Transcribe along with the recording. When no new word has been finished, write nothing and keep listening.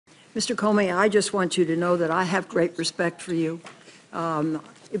Mr. Comey, I just want you to know that I have great respect for you.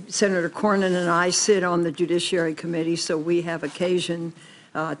 Senator Cornyn and I sit on the Judiciary Committee, so we have occasion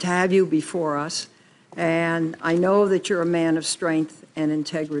to have you before us. And I know that you're a man of strength and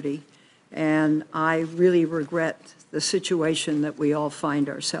integrity, and I really regret the situation that we all find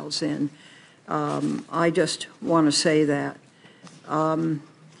ourselves in. I just want to say that.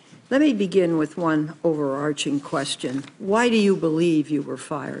 Let me begin with one overarching question. Why do you believe you were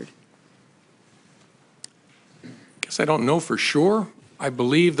fired? I guess I don't know for sure. I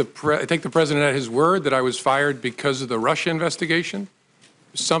believe I take the president at his word that I was fired because of the Russia investigation.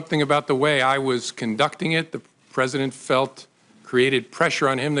 Something about the way I was conducting it, the president felt created pressure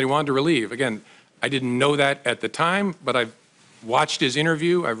on him that he wanted to relieve. Again, I didn't know that at the time, but I've watched his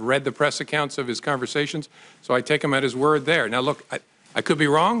interview. I've read the press accounts of his conversations, so I take him at his word there. Now, look, I could be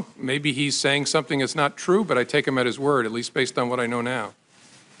wrong. Maybe he's saying something that's not true, but I take him at his word, at least based on what I know now.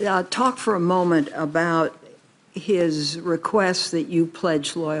 Talk for a moment about his request that you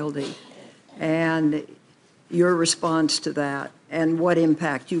pledge loyalty and your response to that and what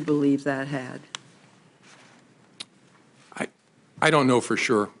impact you believe that had. I don't know for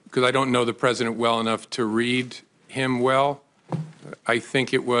sure because I don't know the president well enough to read him well. I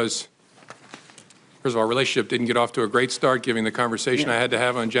think it was, first of all, our relationship didn't get off to a great start given the conversation I had to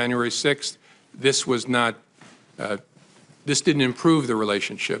have on January 6th. This was not, this didn't improve the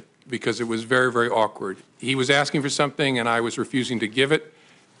relationship because it was very, very awkward. He was asking for something and I was refusing to give it.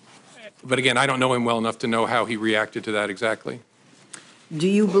 But again, I don't know him well enough to know how he reacted to that exactly. Do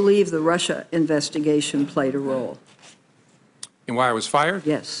you believe the Russia investigation played a role? And why I was fired?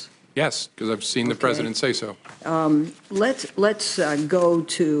 Yes. Yes, because I've seen the president say so. Let's go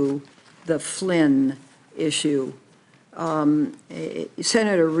to the Flynn issue. Senator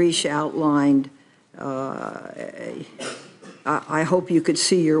Risch outlined, I hope you could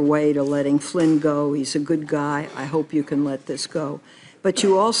see your way to letting Flynn go. He's a good guy. I hope you can let this go. But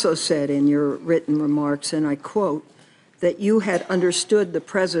you also said in your written remarks, and I quote, that you had understood the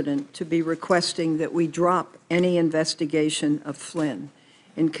president to be requesting that we drop any investigation of Flynn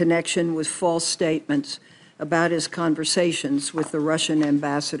in connection with false statements about his conversations with the Russian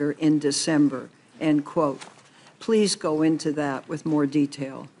ambassador in December, end quote. Please go into that with more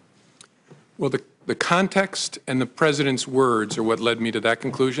detail. Well, the context and the president's words are what led me to that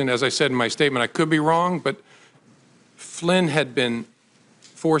conclusion. As I said in my statement, I could be wrong, but Flynn had been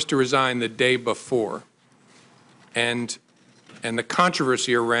forced to resign the day before. And the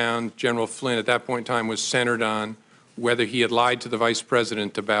controversy around General Flynn at that point in time was centered on whether he had lied to the vice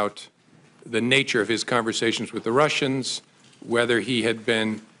president about the nature of his conversations with the Russians, whether he had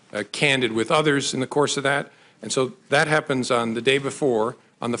been candid with others in the course of that. And so that happens on the day before.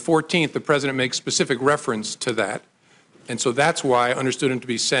 On the 14th, the president makes specific reference to that. And so that's why I understood him to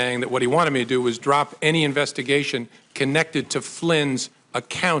be saying that what he wanted me to do was drop any investigation connected to Flynn's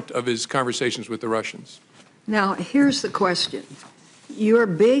account of his conversations with the Russians. Now, here's the question. You're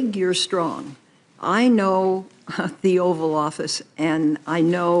big, you're strong. I know the Oval Office, and I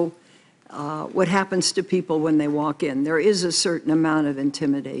know what happens to people when they walk in. There is a certain amount of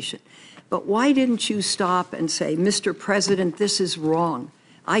intimidation. But why didn't you stop and say, Mr. President, this is wrong.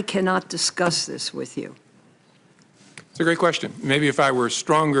 I cannot discuss this with you? It's a great question. Maybe if I were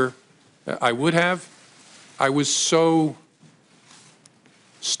stronger, I would have. I was so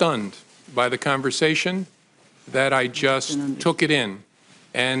stunned by the conversation that I just took it in.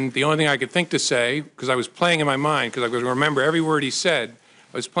 And the only thing I could think to say, because I was playing in my mind, because I was going to remember every word he said,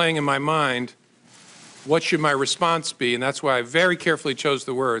 I was playing in my mind, what should my response be? And that's why I very carefully chose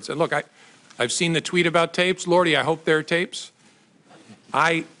the words. And look, I've seen the tweet about tapes. Lordy, I hope there are tapes.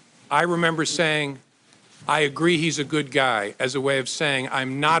 I remember saying, I agree he's a good guy, as a way of saying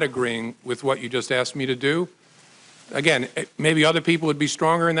I'm not agreeing with what you just asked me to do. Again, maybe other people would be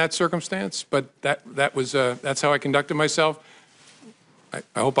stronger in that circumstance, but that's how I conducted myself. I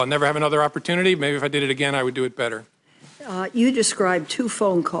hope I'll never have another opportunity. Maybe if I did it again, I would do it better. You described 2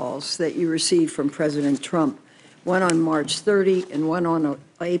 phone calls that you received from President Trump, one on March 30 and one on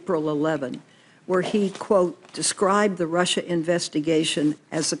April 11, where he, quote, described the Russia investigation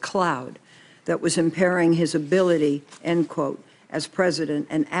as a cloud that was impairing his ability, end quote, as president,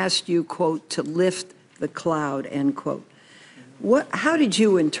 and asked you, quote, to lift the cloud, end quote. How did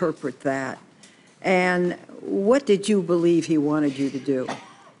you interpret that? And what did you believe he wanted you to do?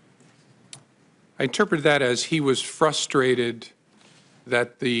 I interpreted that as he was frustrated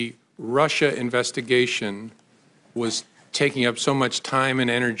that the Russia investigation was taking up so much time and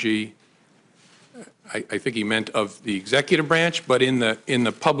energy. I think he meant of the executive branch, but in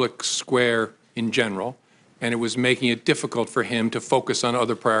the public square in general. and it was making it difficult for him to focus on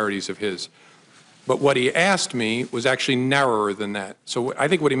other priorities of his. But what he asked me was actually narrower than that. So I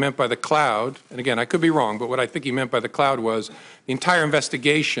think what he meant by the cloud, and again, I could be wrong, but what I think he meant by the cloud was the entire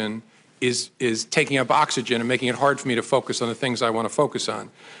investigation is taking up oxygen and making it hard for me to focus on the things I want to focus on.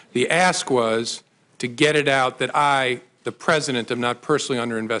 The ask was to get it out that I, the president, am not personally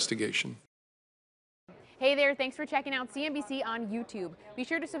under investigation. Hey there, thanks for checking out CNBC on YouTube. Be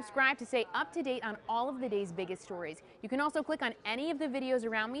sure to subscribe to stay up to date on all of the day's biggest stories. You can also click on any of the videos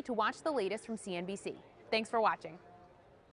around me to watch the latest from CNBC. Thanks for watching.